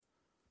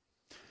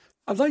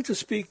I'd like to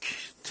speak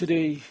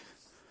today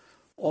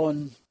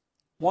on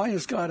why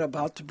is God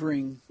about to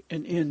bring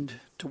an end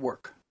to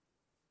work.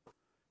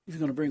 He's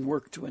going to bring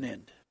work to an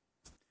end.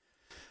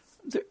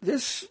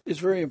 This is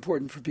very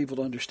important for people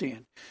to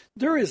understand.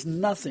 There is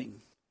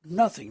nothing,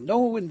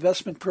 no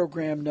investment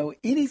program, no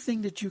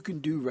anything that you can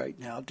do right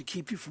now to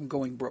keep you from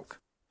going broke.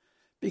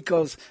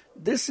 Because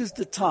this is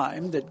the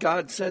time that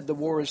God said the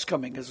war is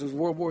coming, as is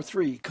World War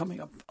III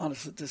coming up on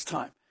us at this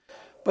time.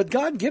 But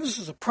God gives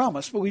us a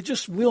promise, but we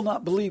just will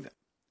not believe it.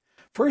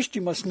 First,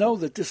 you must know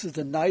that this is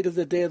the night of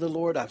the day of the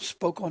Lord. I've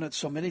spoke on it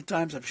so many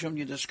times. I've shown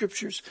you the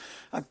scriptures.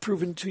 I've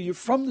proven to you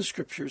from the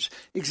scriptures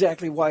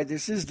exactly why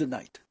this is the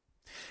night.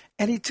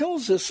 And he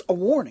tells us a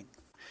warning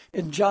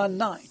in John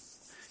 9.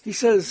 He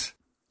says,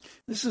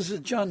 this is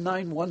John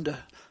 9, 1 to,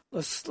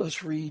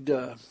 let's read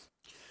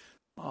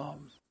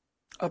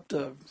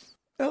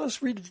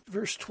let's read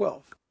verse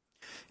 12.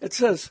 It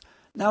says,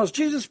 "Now as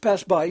Jesus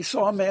passed by, he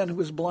saw a man who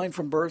was blind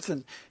from birth,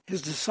 and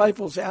his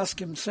disciples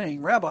asked him,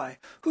 saying, 'Rabbi,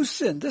 who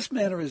sinned, this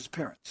man or his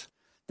parents,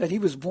 that he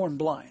was born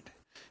blind?'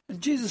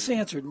 And Jesus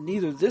answered,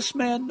 'Neither this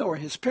man nor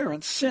his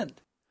parents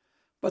sinned,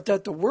 but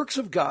that the works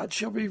of God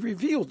shall be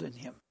revealed in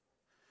him.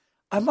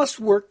 I must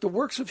work the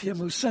works of him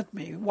who sent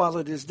me while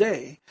it is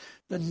day.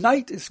 The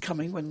night is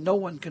coming when no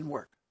one can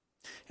work.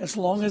 As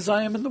long as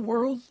I am in the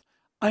world,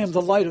 I am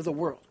the light of the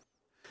world.'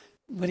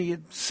 When he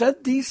had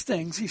said these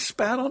things, he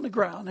spat on the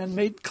ground and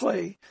made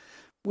clay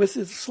with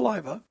his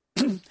saliva,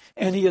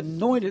 and he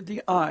anointed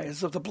the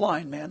eyes of the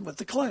blind man with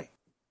the clay.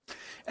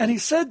 And he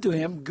said to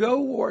him, 'Go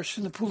wash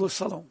in the pool of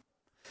Siloam,'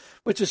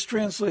 which is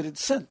translated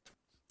sent.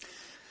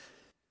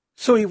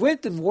 So he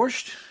went and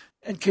washed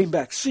and came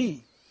back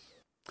seeing.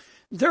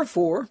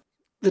 Therefore,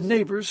 the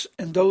neighbors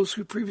and those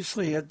who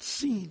previously had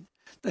seen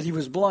that he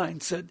was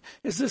blind said,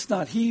 'Is this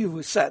not he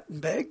who sat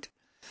and begged?'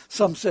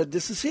 Some said,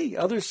 'This is he.'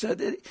 Others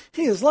said,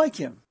 'He is like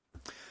him.'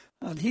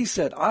 And he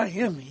said, 'I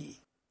am he.'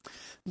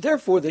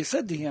 Therefore they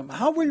said to him,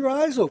 'How were your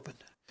eyes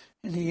opened?'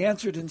 And he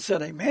answered and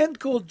said, 'A man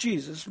called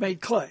Jesus made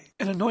clay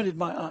and anointed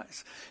my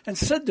eyes, and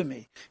said to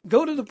me,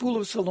 Go to the pool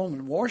of Siloam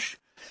and wash.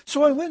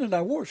 So I went and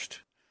I washed,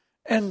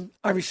 and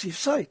I received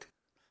sight.'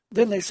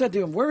 Then they said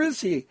to him, 'Where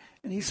is he?'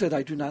 And he said,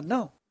 'I do not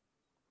know.'"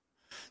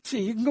 See,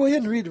 you can go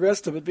ahead and read the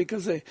rest of it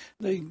because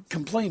they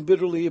complain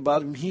bitterly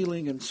about him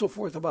healing and so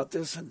forth about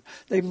this. And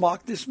they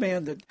mock this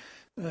man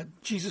that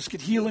Jesus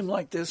could heal him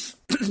like this.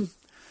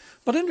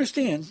 But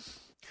understand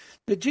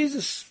that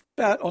Jesus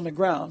spat on the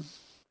ground,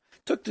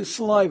 took the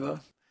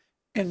saliva,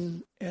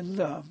 and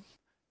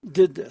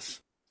did this.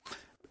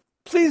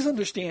 Please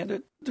understand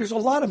that there's a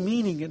lot of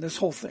meaning in this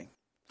whole thing.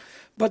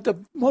 But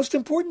the most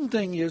important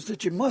thing is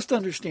that you must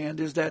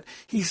understand is that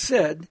he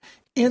said,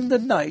 in the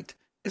night,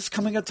 is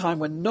coming a time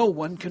when no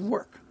one can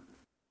work.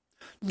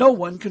 No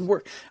one can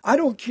work. I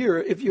don't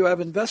care if you have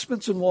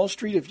investments in Wall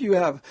Street, if you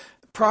have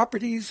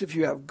properties, if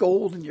you have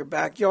gold in your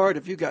backyard,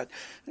 if you got,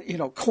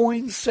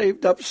 coins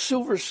saved up,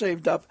 silver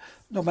saved up,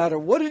 no matter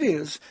what it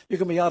is, you're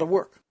going to be out of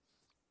work.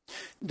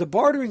 The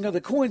bartering of the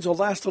coins will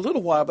last a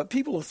little while, but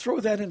people will throw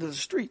that into the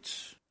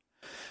streets.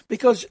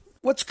 Because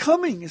what's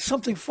coming is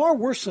something far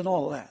worse than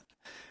all of that.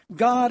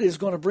 God is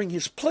going to bring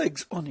his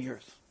plagues on the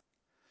earth.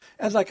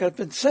 And like I've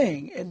been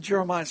saying in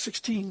Jeremiah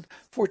 16,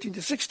 14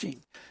 to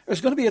 16,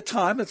 there's going to be a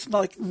time that's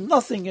like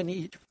nothing in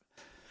Egypt.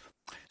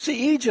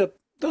 See, Egypt,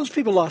 those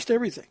people lost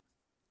everything.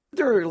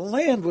 Their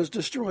land was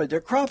destroyed.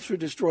 Their crops were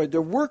destroyed.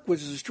 Their work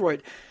was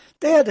destroyed.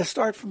 They had to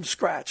start from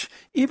scratch.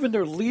 Even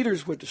their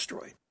leaders were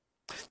destroyed.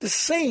 The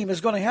same is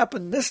going to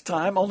happen this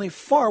time, only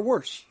far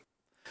worse.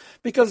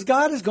 Because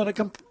God is going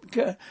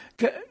to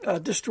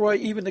destroy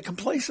even the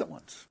complacent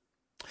ones.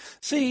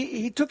 See,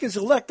 he took his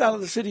elect out of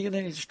the city and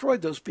then he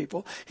destroyed those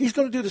people. He's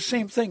going to do the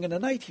same thing in the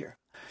night here.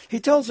 He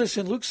tells us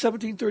in Luke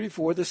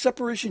 17:34, the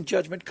separation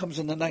judgment comes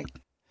in the night.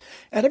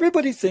 And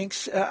everybody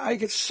thinks, I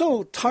get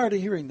so tired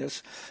of hearing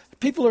this.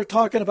 People are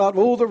talking about,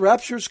 the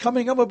rapture's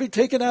coming. I'm going to be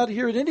taken out of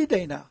here at any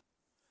day now.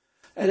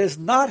 It is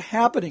not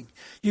happening.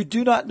 You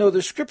do not know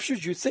the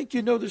scriptures. You think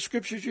you know the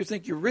scriptures. You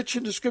think you're rich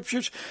in the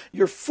scriptures.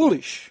 You're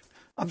foolish.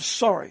 I'm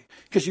sorry,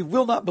 because you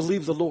will not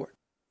believe the Lord.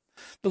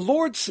 The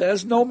Lord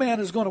says no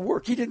man is going to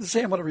work. He didn't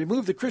say I'm going to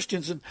remove the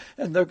Christians and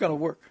they're going to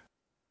work.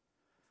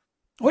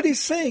 What he's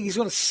saying, he's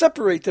going to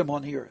separate them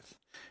on the earth.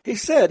 He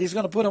said he's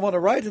going to put them on the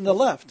right and the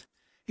left.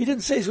 He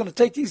didn't say he's going to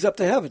take these up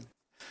to heaven.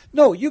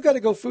 No, you got to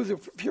go through the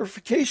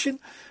purification,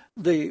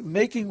 the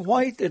making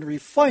white and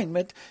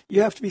refinement.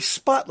 You have to be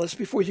spotless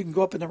before you can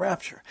go up in the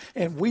rapture.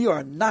 And we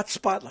are not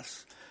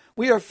spotless.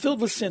 We are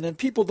filled with sin, and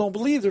people don't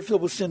believe they're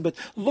filled with sin, but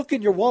look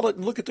in your wallet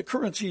and look at the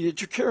currency that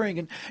you're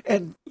carrying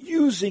and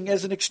using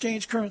as an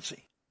exchange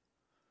currency.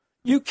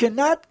 You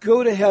cannot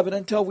go to heaven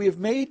until we have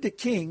made the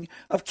King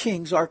of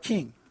Kings our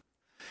King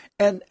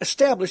and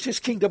established his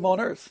kingdom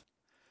on earth.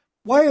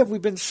 Why have we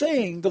been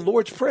saying the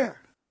Lord's Prayer?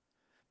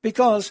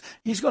 Because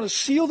he's going to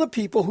seal the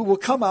people who will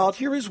come out,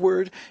 hear his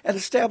word, and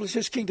establish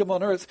his kingdom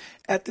on earth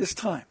at this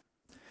time.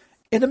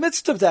 In the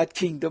midst of that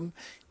kingdom,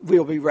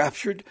 will be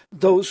raptured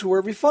those who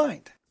are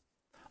refined.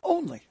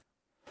 Only.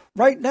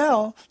 Right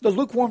now, the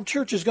lukewarm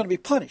church is going to be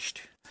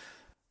punished.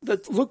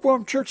 the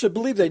lukewarm church that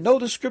believe they know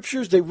the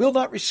scriptures, they will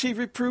not receive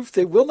reproof,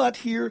 they will not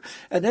hear,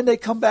 and then they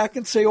come back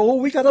and say, oh,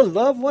 we got to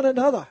love one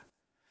another.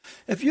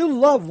 If you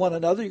love one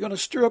another, you're going to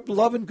stir up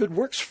love and good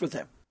works for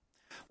them.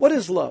 What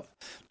is love?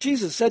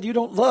 Jesus said, you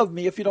don't love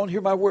me if you don't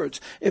hear my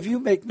words. If you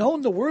make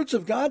known the words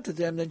of God to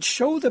them and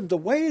show them the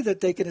way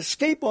that they can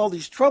escape all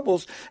these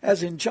troubles,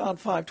 as in John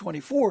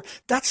 5:24,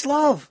 that's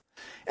love.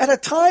 At a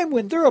time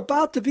when they're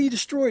about to be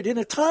destroyed, in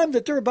a time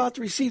that they're about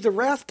to receive the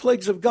wrath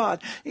plagues of God,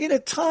 in a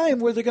time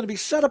where they're going to be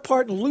set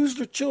apart and lose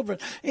their children,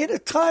 in a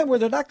time where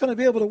they're not going to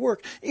be able to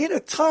work, in a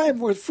time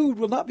where food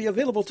will not be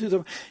available to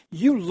them,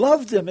 you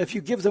love them if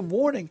you give them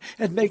warning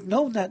and make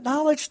known that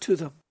knowledge to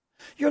them.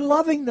 You're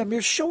loving them.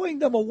 You're showing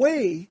them a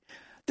way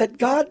that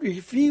God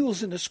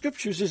reveals in the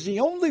scriptures is the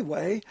only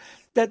way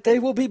that they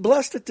will be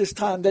blessed at this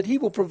time, that he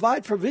will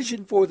provide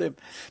provision for them,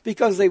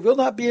 because they will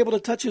not be able to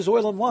touch his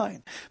oil and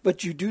wine.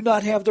 But you do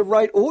not have the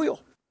right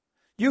oil.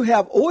 You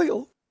have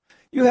oil.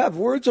 You have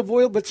words of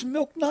oil, but it's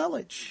milk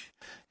knowledge.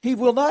 He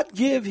will not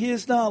give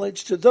his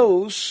knowledge to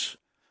those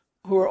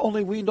who are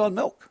only weaned on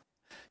milk.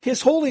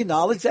 His holy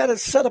knowledge, that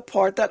is set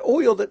apart, that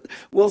oil that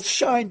will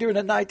shine during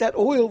the night, that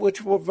oil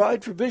which will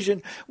provide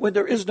provision when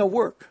there is no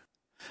work.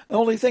 The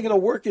only thing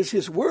that'll work is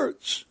his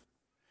words.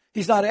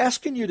 He's not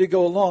asking you to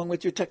go along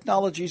with your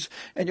technologies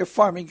and your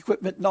farming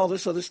equipment and all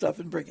this other stuff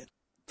and bring it.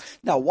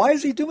 Now, why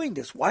is he doing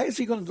this? Why is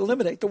he going to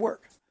eliminate the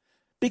work?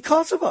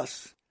 Because of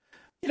us.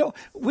 You know,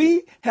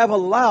 we have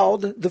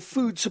allowed the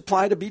food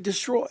supply to be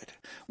destroyed.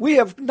 We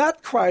have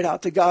not cried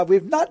out to God. We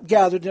have not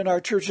gathered in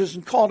our churches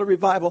and called a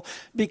revival.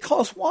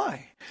 Because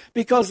why?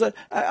 Because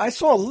I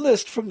saw a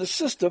list from the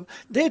system.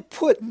 They'd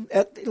put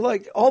at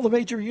like all the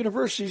major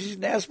universities,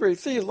 in Asbury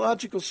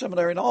Theological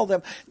Seminary and all of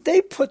them, they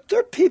put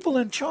their people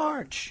in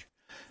charge.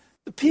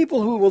 The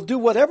people who will do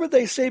whatever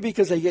they say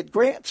because they get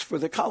grants for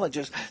the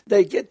colleges.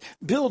 They get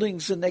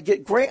buildings and they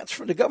get grants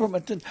from the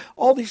government and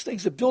all these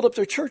things to build up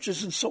their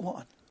churches and so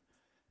on.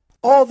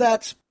 All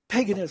that's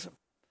paganism.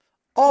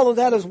 All of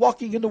that is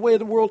walking in the way of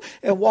the world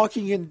and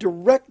walking in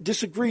direct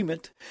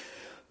disagreement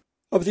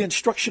of the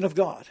instruction of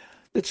God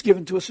that's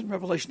given to us in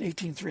Revelation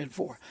 18:3 and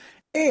 4.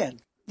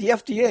 And the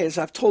FDA, as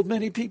I've told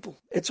many people,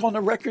 it's on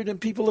the record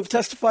and people have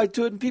testified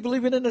to it and people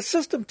even in the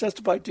system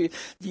testified to it.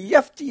 The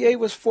FDA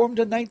was formed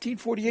in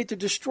 1948 to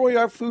destroy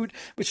our food,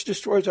 which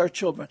destroys our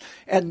children.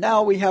 And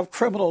now we have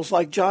criminals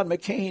like John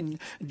McCain,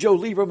 Joe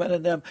Lieberman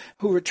and them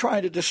who are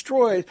trying to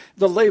destroy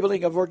the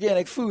labeling of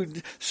organic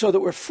food so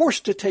that we're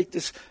forced to take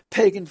this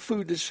pagan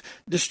food that's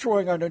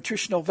destroying our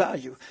nutritional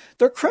value.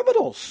 They're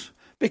criminals.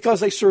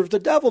 Because they serve the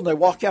devil and they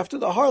walk after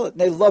the harlot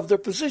and they love their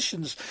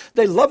positions.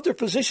 They love their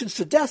positions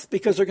to death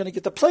because they're going to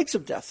get the plagues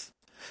of death.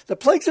 The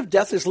plagues of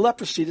death is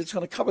leprosy that's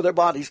going to cover their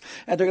bodies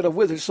and they're going to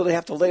wither so they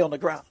have to lay on the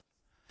ground.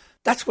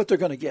 That's what they're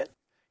going to get.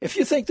 If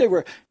you think they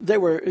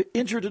were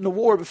injured in the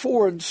war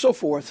before and so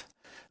forth,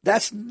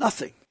 that's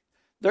nothing.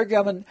 They're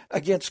coming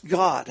against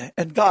God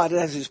and God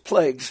has his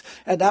plagues.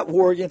 And that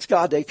war against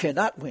God they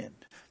cannot win.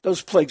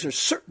 Those plagues are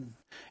certain.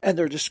 And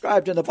they're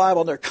described in the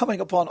Bible, and they're coming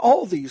upon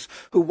all these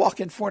who walk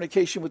in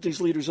fornication with these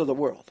leaders of the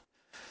world.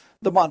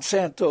 The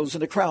Monsantos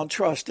and the Crown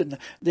Trust and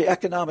the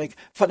economic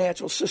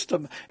financial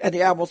system and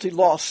the Admiralty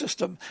law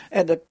system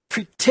and the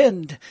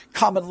pretend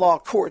common law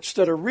courts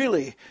that are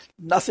really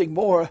nothing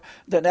more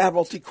than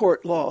Admiralty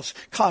court laws,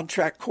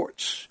 contract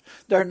courts.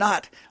 They're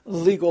not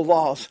legal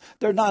laws.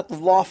 They're not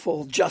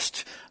lawful,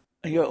 just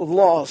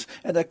laws.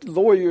 And the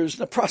lawyers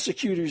and the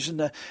prosecutors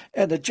and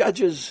the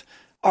judges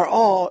are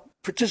all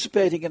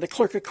participating in the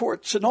clerk of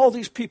courts and all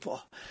these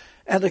people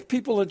and the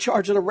people in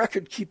charge of the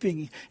record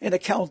keeping in the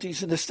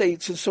counties and the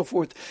states and so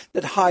forth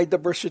that hide the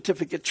birth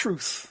certificate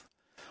truth.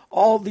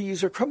 All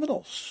these are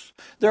criminals.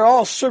 They're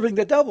all serving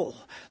the devil.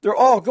 They're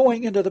all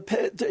going into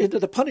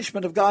the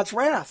punishment of God's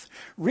wrath.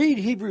 Read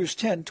Hebrews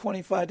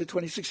 10:25 to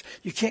 26.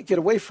 You can't get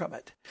away from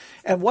it.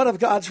 And what of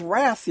God's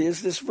wrath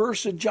is, this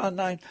verse in John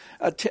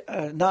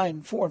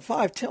 9:4 and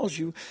 5 tells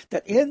you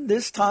that in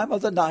this time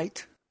of the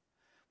night,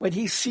 when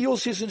he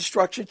seals his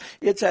instruction,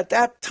 it's at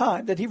that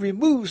time that he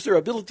removes their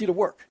ability to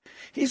work.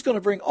 He's going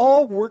to bring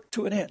all work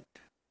to an end.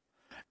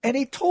 And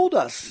he told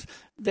us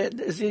that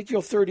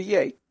Ezekiel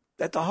 38,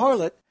 that the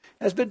harlot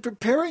has been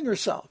preparing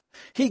herself.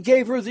 He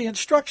gave her the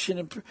instruction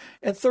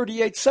in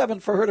 38:7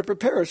 for her to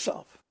prepare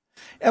herself.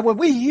 And when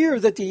we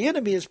hear that the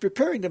enemy is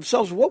preparing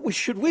themselves, what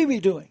should we be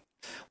doing?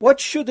 What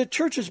should the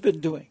church have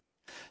been doing?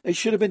 They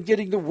should have been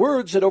getting the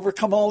words that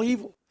overcome all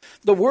evil.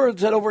 The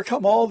words that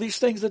overcome all these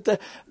things that the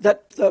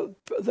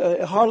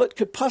harlot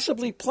could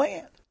possibly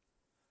plan.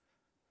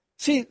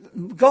 See,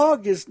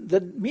 Gog is, the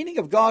meaning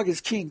of Gog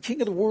is king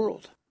of the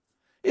world.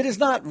 It is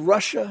not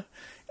Russia.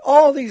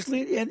 All these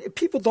and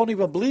people don't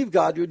even believe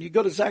God. When you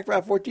go to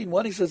Zechariah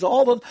 14:1, he says,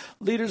 all the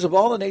leaders of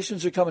all the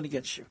nations are coming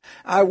against you.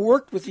 I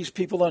worked with these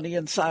people on the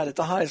inside at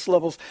the highest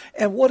levels.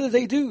 And what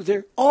do?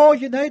 They're all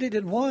united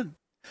in one.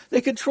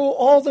 They control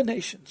all the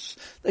nations.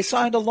 They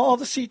signed a law of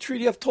the sea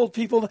treaty. I've told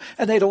people,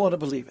 and they don't want to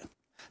believe it.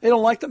 They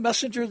don't like the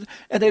messenger,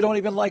 and they don't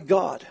even like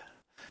God.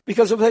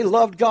 Because if they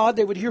loved God,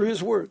 they would hear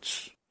his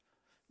words.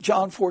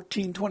 John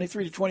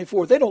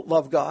 14:23-24. They don't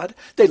love God.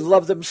 They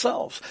love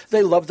themselves.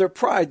 They love their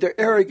pride, their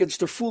arrogance,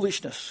 their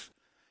foolishness.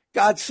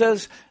 God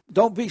says,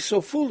 don't be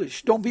so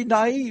foolish. Don't be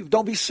naive.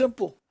 Don't be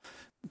simple.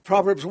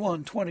 Proverbs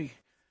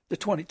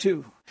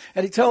 1:20-22.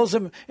 And he tells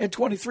them in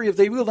 23, if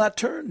they will not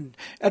turn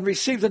and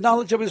receive the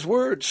knowledge of his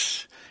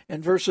words.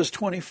 In verses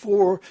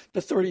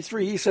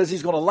 24-33, he says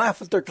he's going to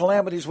laugh at their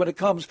calamities when it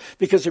comes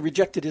because they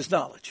rejected his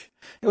knowledge.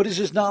 What is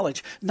his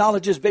knowledge?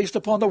 Knowledge is based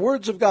upon the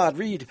words of God.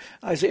 Read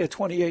Isaiah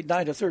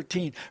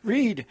 28:9-13.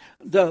 Read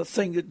the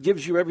thing that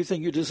gives you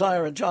everything you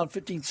desire. In John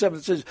 15:7,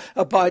 it says,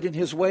 abide in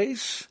his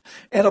ways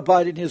and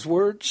abide in his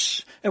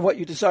words, and what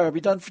you desire will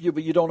be done for you,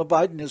 but you don't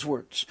abide in his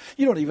words.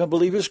 You don't even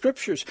believe his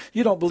scriptures.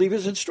 You don't believe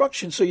his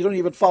instructions, so you don't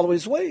even follow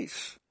his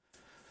ways.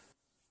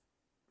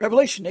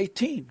 Revelation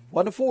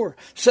 18:1-4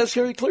 says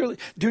very clearly,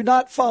 do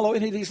not follow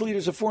any of these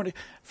leaders of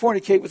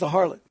fornicate with the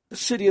harlot, the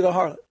city of the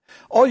harlot.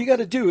 All you got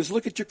to do is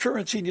look at your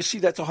currency and you see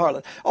that's a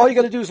harlot. All you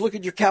got to do is look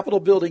at your Capitol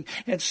building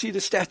and see the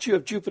statue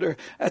of Jupiter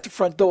at the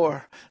front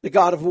door, the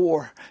god of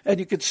war. And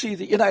you can see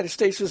the United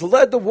States has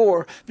led the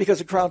war because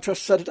the Crown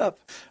Trust set it up.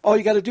 All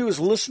you got to do is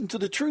listen to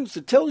the truth.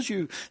 It tells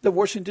you that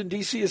Washington,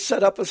 D.C. is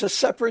set up as a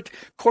separate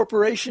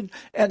corporation,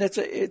 and it's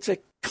a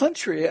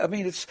country. I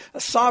mean, it's a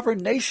sovereign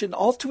nation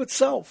all to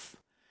itself.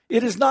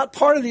 It is not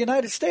part of the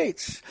United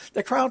States.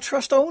 The Crown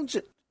Trust owns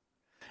it.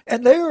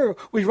 And there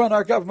we run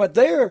our government.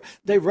 There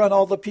they run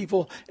all the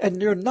people.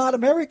 And you're not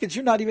Americans.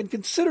 You're not even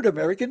considered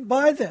American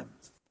by them.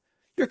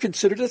 You're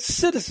considered a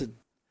citizen.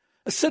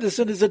 A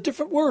citizen is a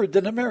different word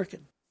than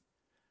American.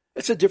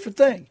 It's a different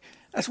thing.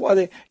 That's why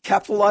they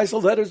capitalize the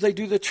letters. They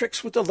do the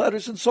tricks with the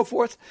letters and so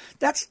forth.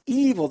 That's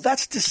evil.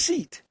 That's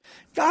deceit.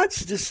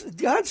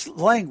 God's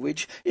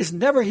language is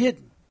never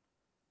hidden.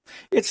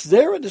 It's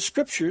there in the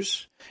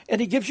scriptures,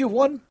 and he gives you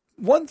one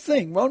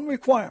thing, one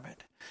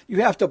requirement.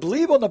 You have to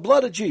believe on the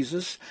blood of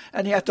Jesus,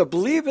 and you have to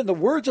believe in the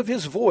words of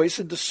his voice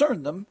and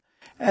discern them.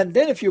 And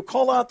then if you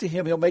call out to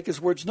him, he'll make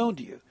his words known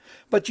to you.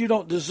 But you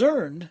don't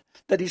discern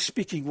that he's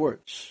speaking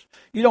words.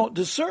 You don't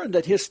discern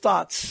that his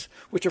thoughts,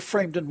 which are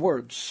framed in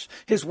words,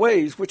 his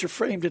ways, which are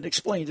framed and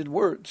explained in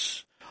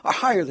words, are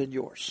higher than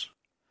yours.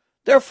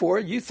 Therefore,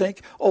 you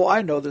think, oh,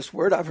 I know this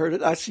word. I've heard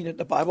it. I've seen it in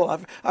the Bible.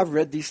 I've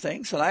read these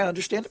things, and I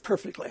understand it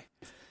perfectly.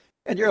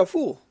 And you're a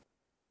fool.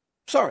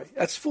 Sorry,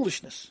 that's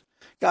foolishness.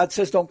 God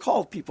says don't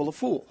call people a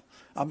fool.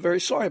 I'm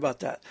very sorry about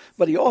that.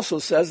 But he also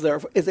says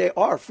if they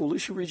are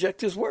foolish who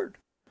reject his word.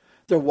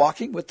 They're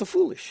walking with the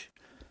foolish.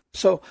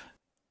 So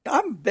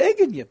I'm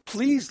begging you,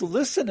 please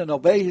listen and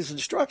obey his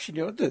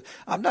instruction.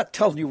 I'm not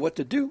telling you what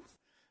to do.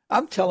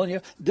 I'm telling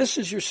you, this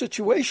is your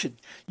situation.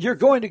 You're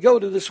going to go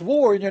to this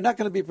war, and you're not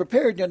going to be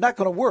prepared, and you're not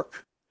going to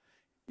work.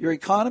 Your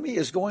economy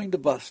is going to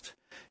bust.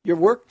 Your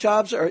work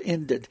jobs are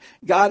ended.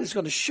 God is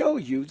going to show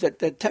you that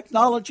the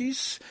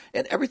technologies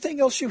and everything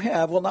else you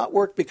have will not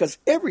work because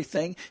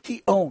everything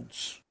he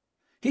owns.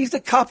 He's the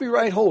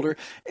copyright holder,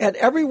 and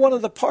every one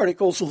of the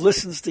particles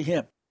listens to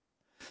him.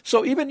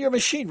 So even your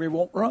machinery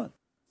won't run.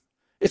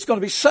 It's going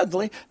to be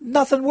suddenly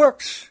nothing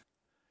works.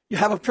 You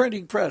have a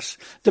printing press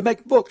to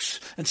make books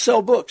and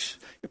sell books.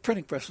 Your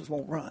printing presses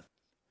won't run.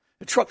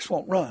 The trucks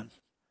won't run.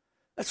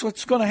 That's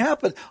what's going to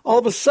happen. All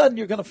of a sudden,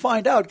 you're going to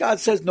find out God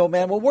says no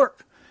man will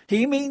work.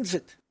 He means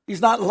it.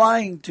 He's not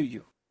lying to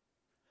you.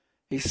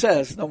 He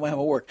says no man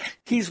will work.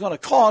 He's going to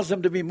cause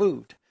them to be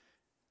moved.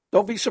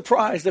 Don't be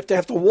surprised if they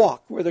have to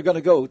walk where they're going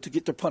to go to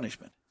get their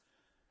punishment.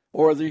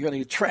 Or they're going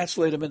to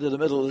translate them into the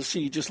middle of the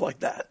sea just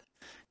like that.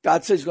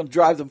 God says he's going to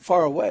drive them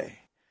far away.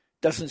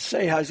 Doesn't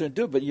say how he's going to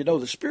do it, but you know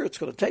the Spirit's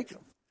going to take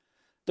them.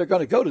 They're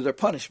going to go to their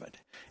punishment.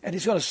 And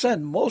he's going to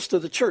send most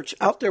of the church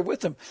out there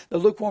with them. The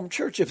lukewarm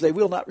church, if they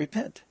will not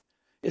repent,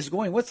 is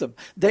going with them.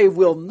 They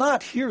will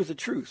not hear the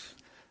truth.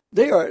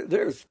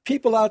 There's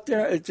people out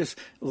there, just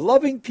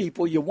loving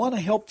people. You want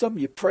to help them.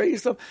 You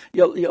praise them.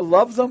 You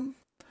love them.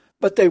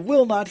 But they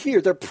will not hear.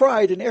 Their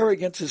pride and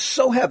arrogance is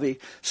so heavy,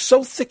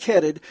 so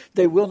thick-headed,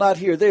 they will not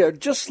hear. They are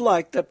just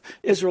like the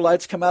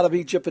Israelites come out of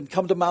Egypt and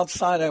come to Mount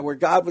Sinai where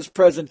God was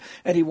present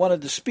and he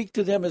wanted to speak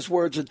to them his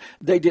words, and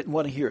they didn't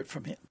want to hear it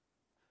from him.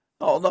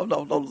 Oh, no.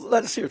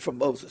 Let us hear it from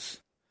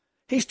Moses.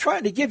 He's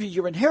trying to give you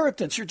your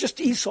inheritance. You're just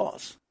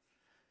Esau's.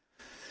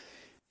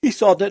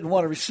 Esau didn't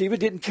want to receive it,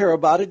 didn't care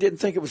about it, didn't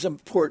think it was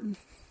important.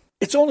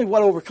 It's only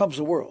what overcomes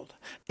the world.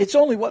 It's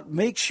only what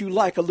makes you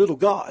like a little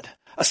God.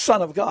 A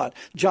son of God,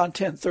 John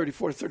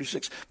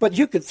 10:34-36. But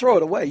you can throw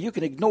it away. You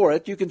can ignore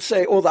it. You can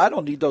say, oh, I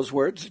don't need those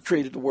words that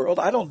created the world.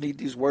 I don't need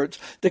these words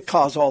that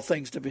cause all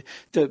things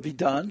to be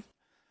done,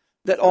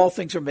 that all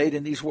things are made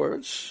in these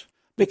words,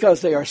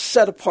 because they are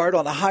set apart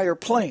on a higher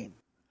plane.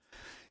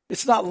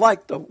 It's not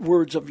like the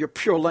words of your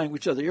pure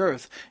language of the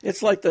earth.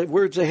 It's like the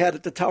words they had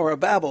at the Tower of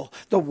Babel,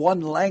 the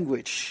one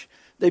language.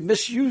 They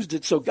misused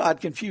it, so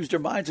God confused their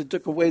minds and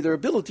took away their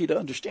ability to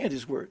understand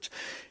his words.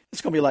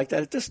 It's going to be like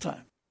that at this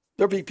time.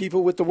 There'll be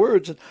people with the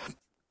words, and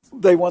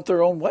they want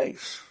their own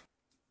ways.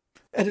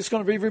 And it's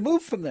going to be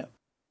removed from them.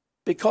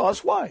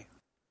 Because why?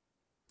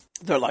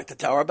 They're like the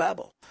Tower of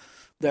Babel.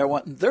 They're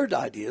wanting their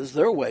ideas,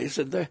 their ways,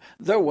 and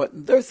they're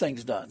wanting their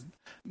things done.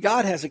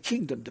 God has a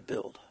kingdom to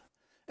build.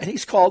 And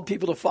he's called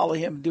people to follow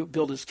him and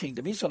build his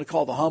kingdom. He's going to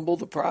call the humble,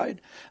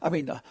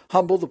 the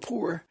humble, the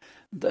poor,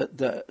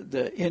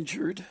 the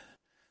injured,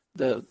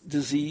 the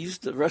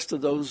diseased, the rest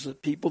of those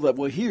people that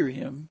will hear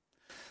him.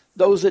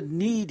 Those that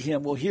need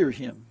him will hear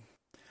him.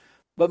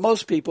 But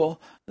most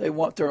people, they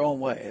want their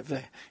own way. If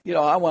they,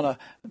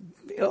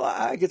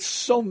 I get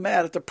so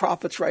mad at the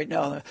prophets right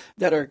now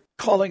that are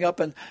calling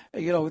up and,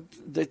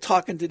 they're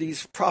talking to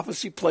these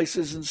prophecy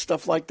places and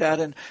stuff like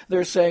that. And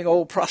they're saying,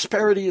 oh,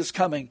 prosperity is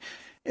coming.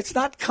 It's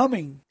not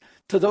coming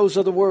to those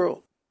of the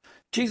world.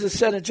 Jesus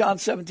said in John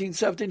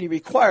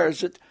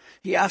 17:17,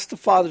 he asked the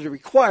Father to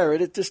require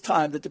it at this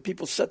time that the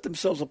people set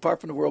themselves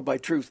apart from the world by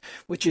truth,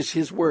 which is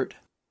his word.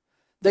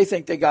 They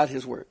think they got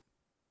his word.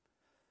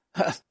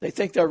 They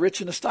think they're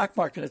rich in the stock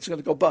market. It's going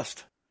to go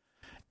bust.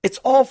 It's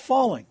all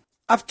falling.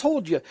 I've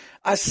told you,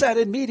 I sat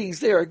in meetings.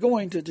 They are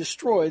going to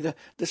destroy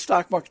the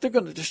stock market. They're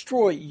going to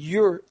destroy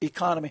your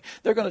economy.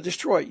 They're going to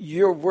destroy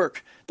your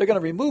work. They're going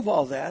to remove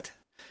all that.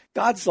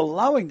 God's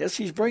allowing this.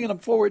 He's bringing them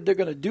forward. They're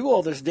going to do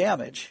all this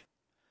damage.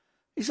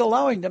 He's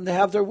allowing them to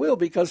have their will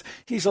because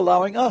he's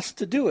allowing us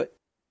to do it.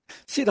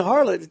 See, the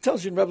harlot, it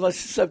tells you in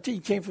Revelation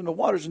 17, came from the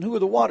waters. And who are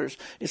the waters?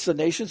 It's the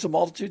nations, the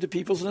multitude, the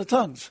peoples, and the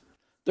tongues.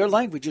 Their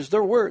languages,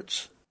 their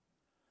words.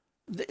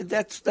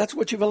 That's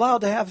what you've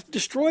allowed to have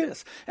destroy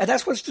us. And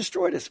that's what's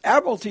destroyed us.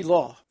 Admiralty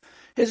law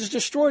has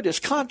destroyed us.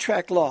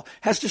 Contract law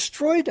has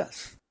destroyed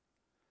us.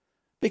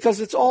 Because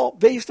it's all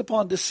based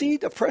upon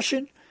deceit,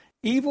 oppression,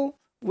 evil,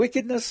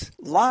 wickedness,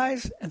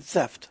 lies, and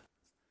theft.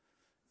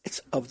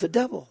 It's of the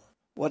devil.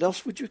 What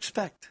else would you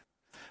expect?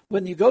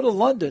 When you go to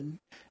London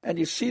and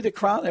you see the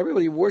crown,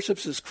 everybody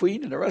worships his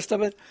queen and the rest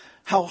of it,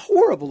 how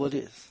horrible it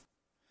is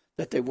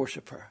that they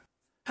worship her.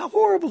 How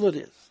horrible it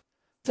is.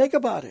 Think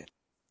about it.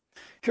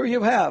 Here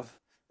you have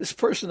this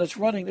person that's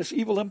running this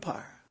evil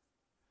empire.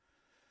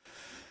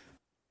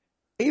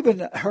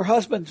 Even her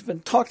husband's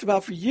been talked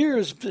about for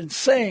years, been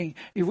saying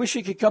he wish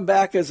he could come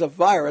back as a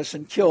virus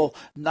and kill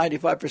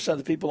 95% of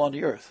the people on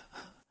the earth.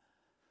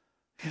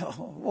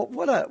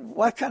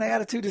 What kind of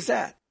attitude is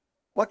that?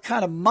 What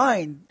kind of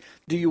mind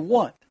do you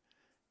want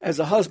as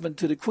a husband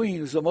to the queen,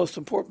 who's the most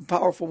important,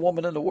 powerful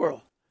woman in the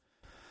world?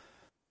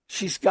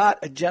 She's got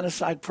a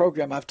genocide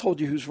program. I've told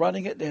you who's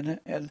running it,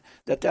 and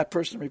that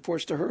person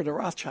reports to her, the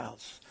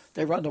Rothschilds.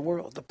 They run the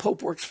world. The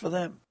Pope works for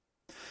them.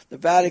 The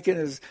Vatican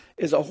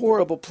is a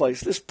horrible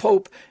place. This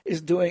Pope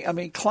is doing,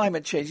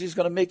 climate change. He's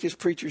going to make his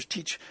preachers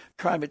teach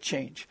climate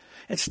change.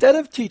 Instead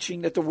of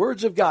teaching that the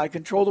words of God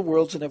control the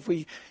worlds, and if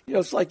we,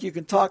 it's like you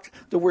can talk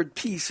the word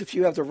peace. If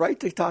you have the right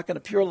to talk in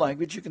a pure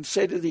language, you can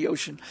say to the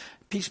ocean,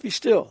 peace be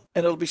still,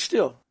 and it'll be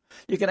still.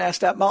 You can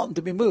ask that mountain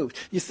to be moved.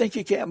 You think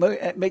you can't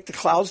make the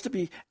clouds to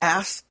be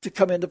asked to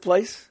come into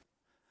place?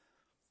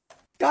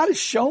 God has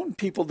shown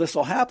people this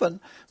will happen,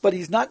 but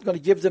he's not going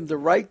to give them the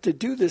right to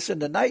do this in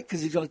the night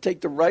because he's going to take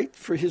the right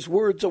for his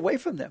words away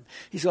from them.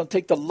 He's going to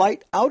take the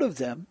light out of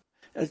them.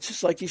 It's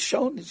just like he's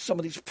shown some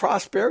of these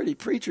prosperity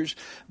preachers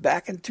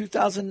back in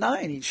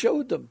 2009. He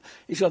showed them.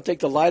 He's going to take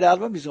the light out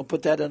of them. He's going to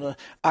put that in an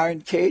iron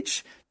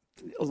cage,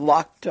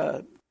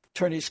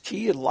 turn his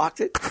key and lock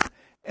it,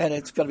 and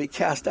it's going to be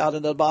cast out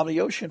into the bottom of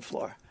the ocean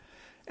floor.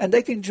 And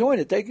they can join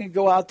it. They can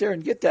go out there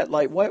and get that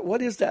light.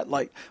 What is that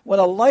light? When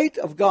a light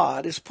of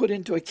God is put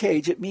into a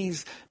cage, it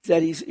means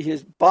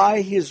that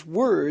by his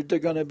word, they're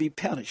going to be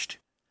punished.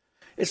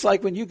 It's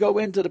like when you go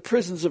into the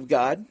prisons of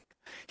God,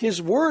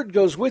 his word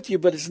goes with you,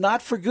 but it's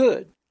not for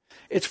good.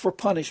 It's for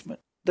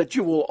punishment, that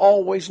you will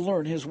always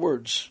learn his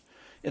words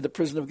in the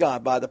prison of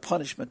God by the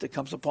punishment that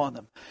comes upon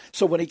them.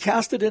 So when he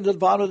cast it into the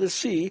bottom of the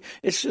sea,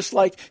 it's just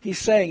like he's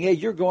saying, hey,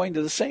 you're going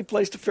to the same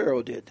place the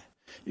Pharaoh did.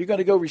 You're going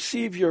to go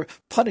receive your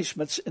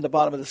punishments in the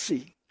bottom of the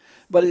sea.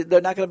 But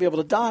they're not going to be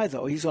able to die,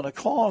 though. He's going to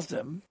cause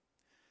them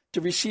to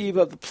receive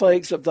of the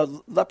plagues of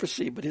the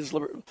leprosy. But his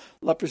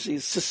leprosy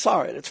is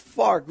Caesarea. It's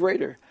far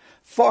greater,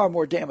 far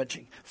more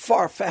damaging,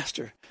 far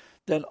faster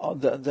than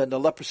the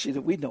leprosy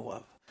that we know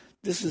of.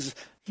 This is,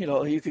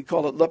 you could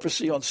call it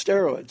leprosy on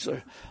steroids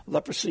or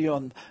leprosy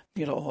on,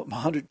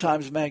 100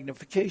 times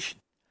magnification.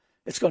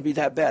 It's going to be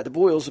that bad. The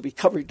boils will be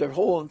covering their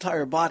whole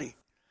entire body.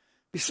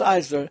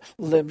 Besides their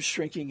limbs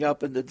shrinking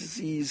up and the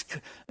disease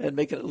and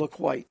making it look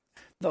white.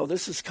 No,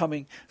 this is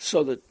coming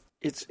so that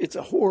it's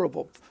a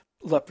horrible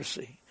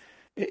leprosy.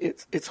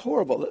 It's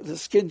horrible. The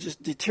skin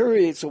just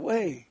deteriorates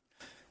away,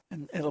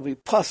 and it'll be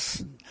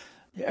pus and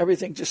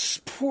everything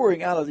just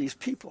pouring out of these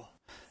people.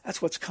 That's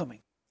what's coming.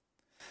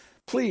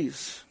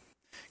 Please,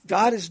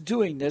 God is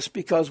doing this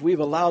because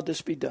we've allowed this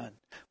to be done.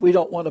 We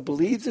don't want to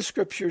believe the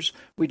scriptures.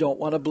 We don't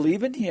want to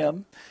believe in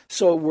him.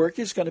 So work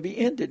is going to be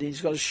ended.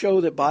 He's going to show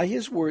that by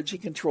his words he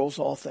controls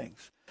all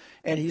things.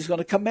 And he's going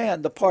to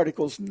command the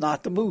particles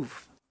not to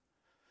move.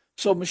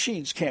 So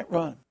machines can't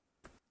run.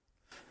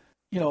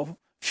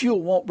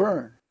 Fuel won't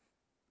burn.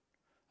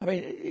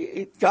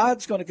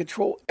 God's going to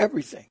control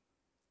everything.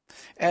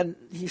 And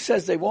he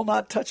says they will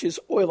not touch his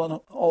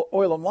oil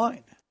and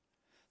wine.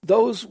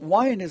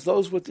 Wine is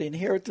those with the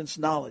inheritance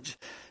knowledge.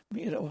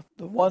 The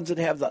ones that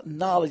have the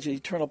knowledge of the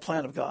eternal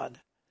plan of God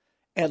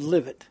and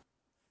live it.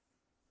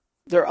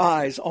 Their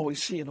eyes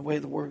always see in the way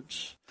of the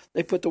words.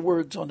 They put the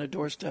words on their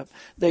doorstep.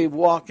 They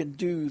walk and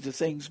do the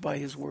things by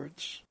his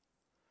words.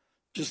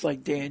 Just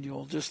like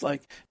Daniel, just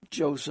like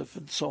Joseph,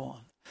 and so on.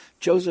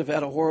 Joseph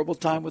had a horrible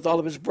time with all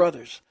of his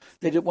brothers.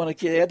 They didn't want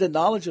to add the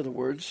knowledge of the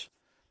words,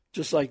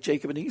 just like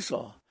Jacob and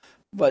Esau.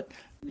 But,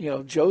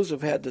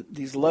 Joseph had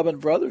these 11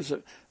 brothers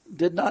that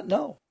did not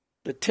know.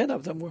 The 10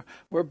 of them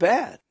were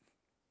bad.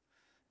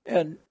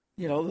 And,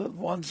 the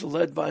ones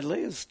led by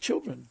Leah's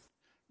children,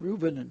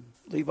 Reuben and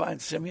Levi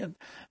and Simeon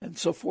and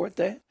so forth,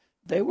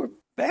 they were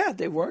bad.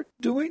 They weren't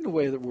doing the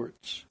way of the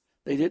words.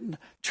 They didn't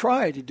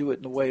try to do it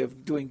in the way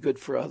of doing good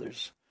for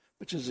others,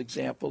 which is an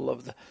example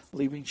of the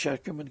leaving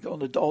Shechem and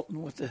going to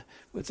Dalton with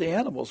the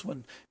animals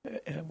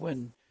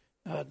when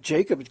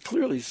Jacob had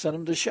clearly sent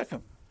them to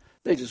Shechem.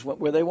 They just went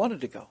where they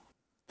wanted to go.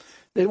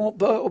 They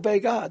won't obey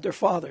God, their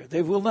father.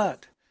 They will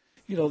not.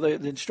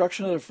 The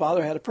instruction of their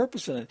father had a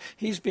purpose in it.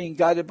 He's being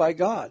guided by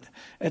God.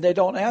 And they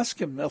don't ask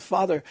him,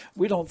 Father,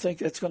 we don't think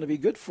that's going to be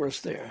good for us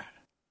there.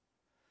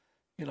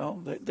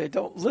 They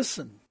don't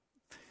listen.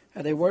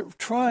 And they weren't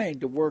trying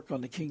to work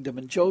on the kingdom.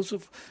 And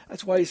Joseph,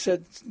 that's why he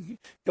said,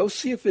 go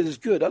see if it is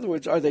good. In other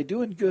words, are they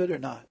doing good or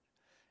not?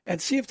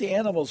 And see if the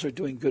animals are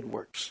doing good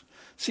works.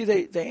 See,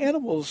 the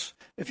animals,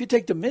 if you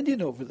take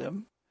dominion over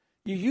them,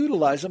 you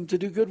utilize them to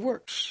do good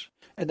works.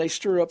 And they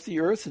stir up the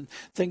earth and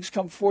things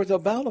come forth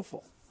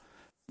bountiful.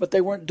 But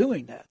they weren't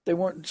doing that. They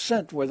weren't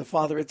sent where the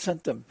Father had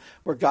sent them,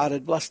 where God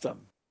had blessed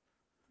them.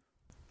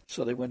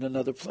 So they went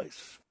another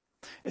place.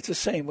 It's the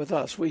same with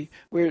us.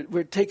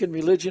 We're taking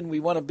religion. We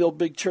want to build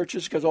big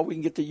churches because we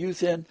can get the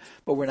youth in,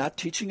 but we're not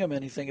teaching them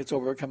anything. It's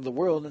overcome the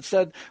world.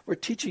 Instead, we're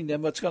teaching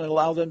them what's going to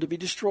allow them to be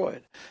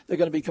destroyed. They're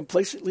going to be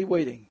complacently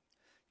waiting.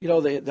 The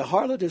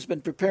harlot has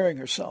been preparing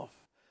herself,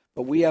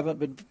 but we haven't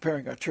been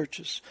preparing our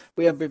churches.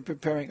 We haven't been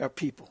preparing our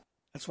people.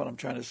 That's what I'm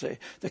trying to say.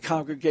 The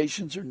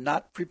congregations are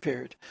not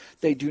prepared.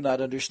 They do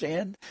not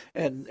understand,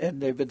 and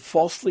they've been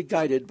falsely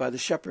guided by the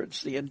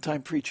shepherds, the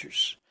end-time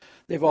preachers.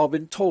 They've all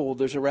been told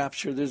there's a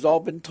rapture. There's all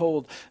been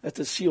told that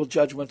the seal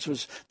judgments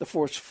was the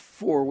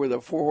four were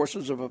the 4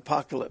 horses of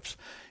apocalypse.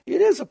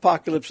 It is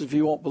apocalypse if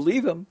you won't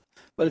believe them.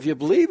 But if you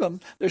believe them,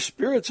 they're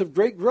spirits of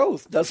great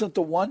growth. Doesn't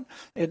the one,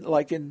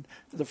 like in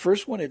the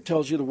first one, it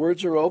tells you the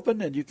words are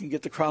open and you can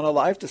get the crown of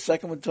life. The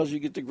second one tells you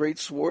get the great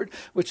sword,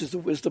 which is the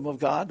wisdom of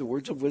God, the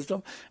words of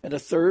wisdom. And the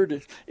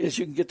third is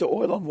you can get the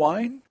oil and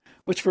wine,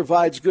 which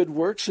provides good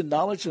works and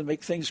knowledge and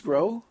make things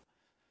grow.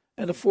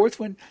 And the fourth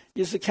one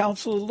is the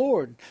counsel of the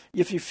Lord.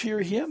 If you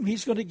fear him,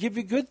 he's going to give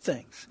you good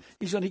things.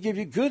 He's going to give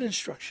you good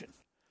instruction.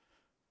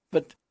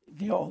 But,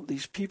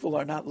 these people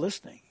are not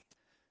listening.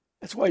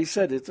 That's why he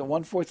said it's the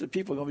 1/4 of the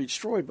people are going to be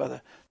destroyed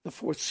by the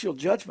fourth seal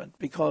judgment,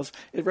 because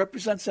it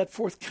represents that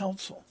fourth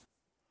counsel,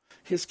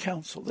 his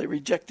counsel. They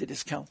rejected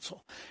his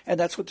counsel. And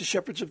that's what the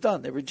shepherds have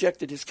done. They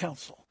rejected his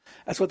counsel.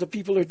 That's what the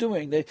people are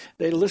doing.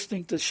 They're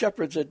listening to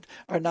shepherds that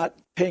are not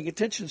paying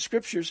attention to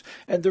scriptures,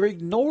 and they're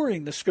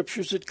ignoring the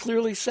scriptures that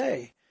clearly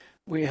say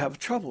we have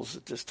troubles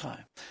at this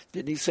time.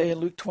 Didn't he say in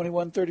Luke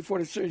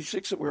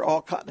 21:34-36 that we're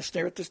all caught in a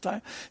snare at this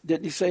time?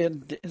 Didn't he say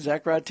in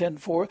Zechariah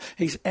 10:4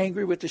 he's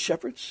angry with the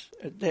shepherds?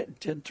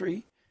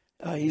 10:3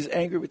 he's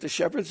angry with the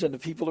shepherds and the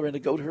people are in the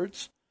goat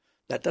herds?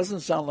 That doesn't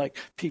sound like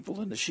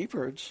people in the sheep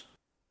herds.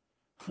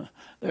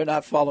 They're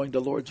not following the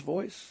Lord's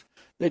voice.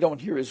 They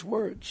don't hear his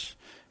words.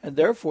 And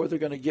therefore they're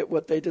going to get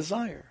what they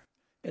desire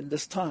in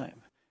this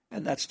time.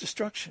 And that's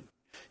destruction.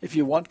 If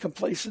you want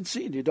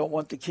complacency and you don't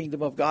want the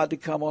kingdom of God to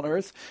come on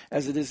earth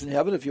as it is in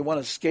heaven, if you want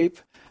to escape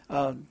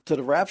to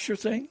the rapture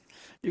thing,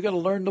 you're going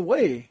to learn the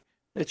way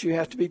that you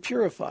have to be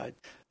purified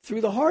through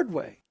the hard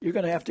way. You're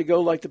going to have to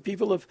go like the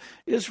people of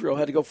Israel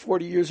had to go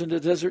 40 years in the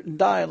desert and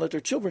die and let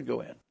their children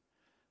go in.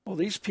 Well,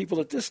 these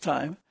people at this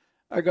time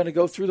are going to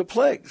go through the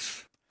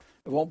plagues.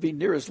 It won't be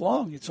near as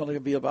long. It's only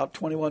going to be about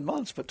 21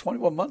 months. But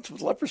 21 months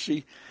with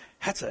leprosy,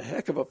 that's a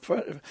heck of a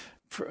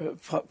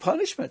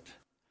punishment.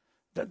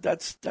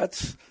 That's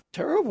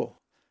terrible.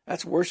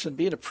 That's worse than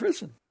being in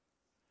prison.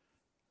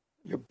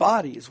 Your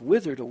body is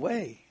withered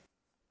away.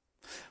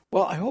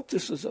 Well, I hope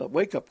this is a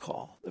wake-up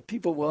call that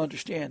people will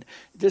understand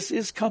this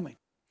is coming.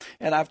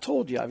 And I've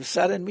told you, I've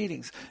sat in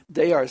meetings.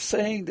 They are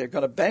saying they're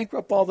going to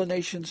bankrupt all the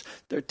nations.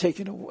 They're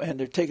taking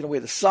away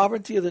the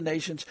sovereignty of the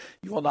nations.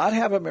 You will not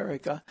have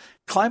America.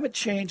 Climate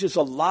change is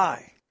a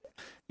lie.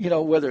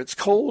 Whether it's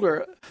cold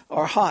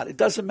or hot, it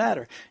doesn't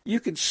matter. You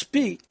can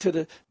speak to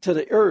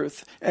the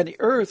earth, and the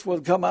earth will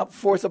come out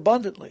forth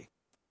abundantly.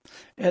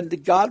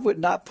 And God would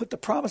not put the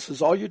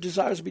promises, all your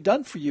desires will be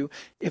done for you,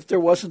 if there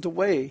wasn't a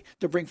way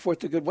to bring forth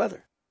the good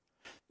weather.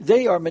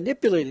 They are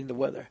manipulating the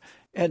weather,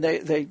 and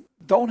they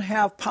don't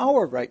have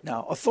power right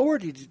now,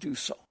 authority to do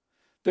so.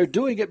 They're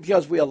doing it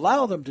because we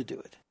allow them to do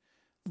it.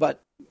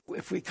 But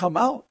if we come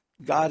out,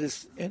 God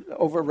is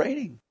over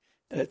reigning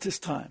at this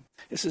time.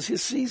 This is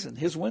his season,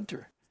 his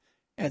winter.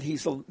 And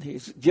he's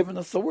given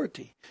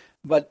authority.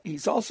 But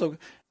he's also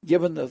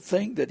given the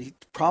thing that he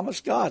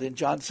promised God in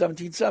John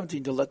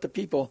 17:17 to let the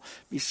people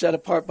be set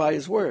apart by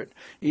his word.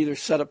 Either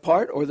set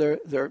apart or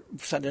they're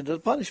sent into the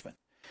punishment.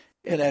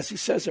 And as he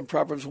says in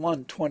Proverbs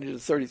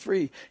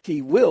 1:20-33,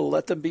 he will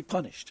let them be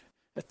punished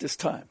at this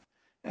time.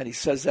 And he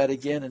says that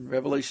again in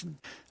Revelation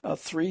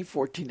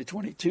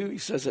 3:14-22. He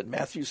says it in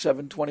Matthew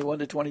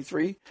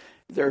 7:21-23.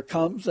 There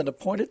comes an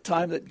appointed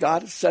time that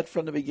God has set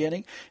from the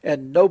beginning,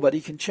 and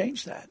nobody can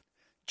change that.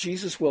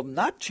 Jesus will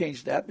not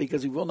change that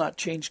because he will not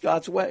change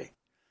God's way.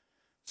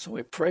 So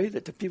we pray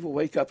that the people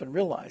wake up and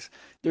realize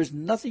there's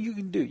nothing you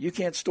can do. You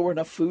can't store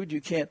enough food.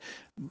 You can't,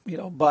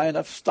 buy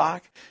enough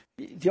stock.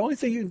 The only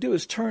thing you can do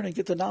is turn and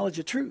get the knowledge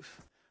of truth.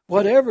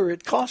 Whatever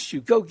it costs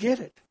you, go get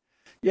it.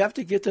 You have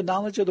to get the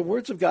knowledge of the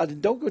words of God, and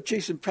don't go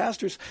chasing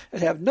pastors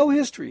that have no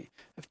history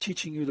of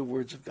teaching you the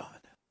words of God.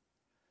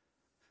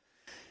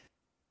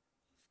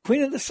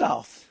 Queen of the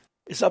South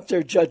is up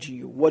there judging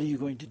you. What are you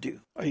going to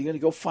do? Are you going to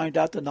go find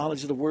out the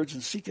knowledge of the words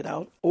and seek it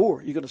out? Or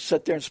are you going to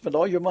sit there and spend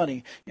all your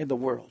money in the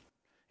world?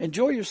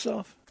 Enjoy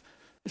yourself.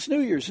 It's New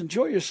Year's.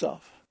 Enjoy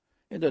yourself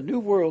in the New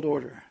World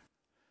Order,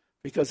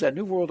 because that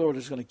New World Order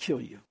is going to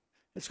kill you.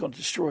 It's going to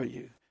destroy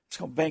you. It's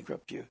going to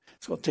bankrupt you.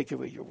 It's going to take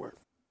away your work.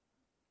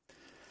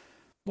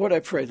 Lord,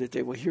 I pray that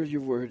they will hear your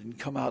word and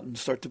come out and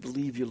start to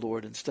believe you,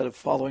 Lord, instead of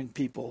following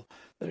people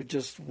that are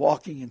just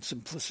walking in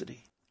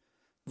simplicity.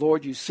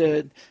 Lord, you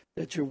said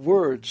that your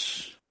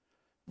words,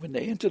 when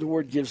they enter the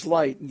word, gives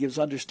light and gives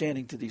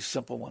understanding to these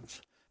simple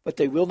ones. But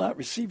they will not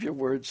receive your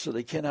words, so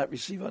they cannot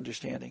receive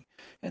understanding.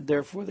 And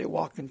therefore they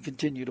walk and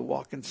continue to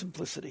walk in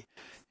simplicity.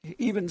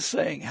 Even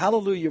saying,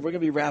 hallelujah, we're going to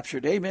be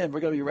raptured. Amen, we're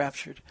going to be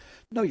raptured.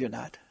 No, you're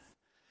not.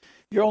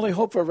 Your only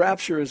hope for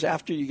rapture is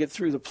after you get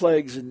through the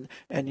plagues and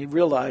you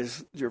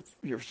realize your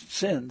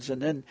sins.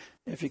 And then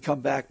if you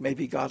come back,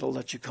 maybe God will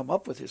let you come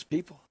up with his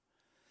people.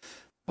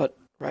 But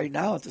right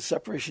now at the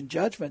separation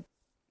judgment,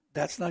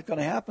 that's not going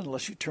to happen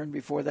unless you turn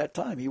before that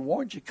time. He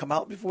warned you, come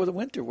out before the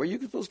winter. Where are you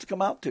supposed to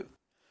come out to?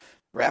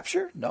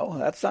 Rapture? No,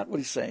 that's not what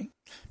he's saying.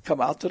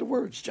 Come out to the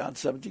words, John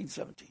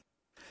 17:17.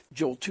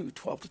 Joel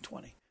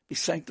 2:12-20. Be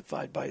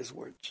sanctified by his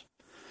words.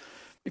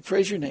 We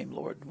praise your name,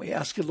 Lord. And we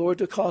ask you, Lord,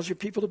 to cause your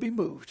people to be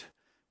moved.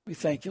 We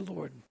thank you,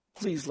 Lord.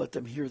 Please let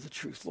them hear the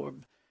truth, Lord,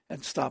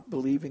 and stop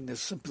believing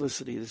this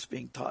simplicity that's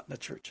being taught in the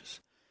churches.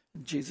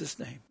 In Jesus'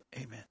 name,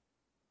 amen.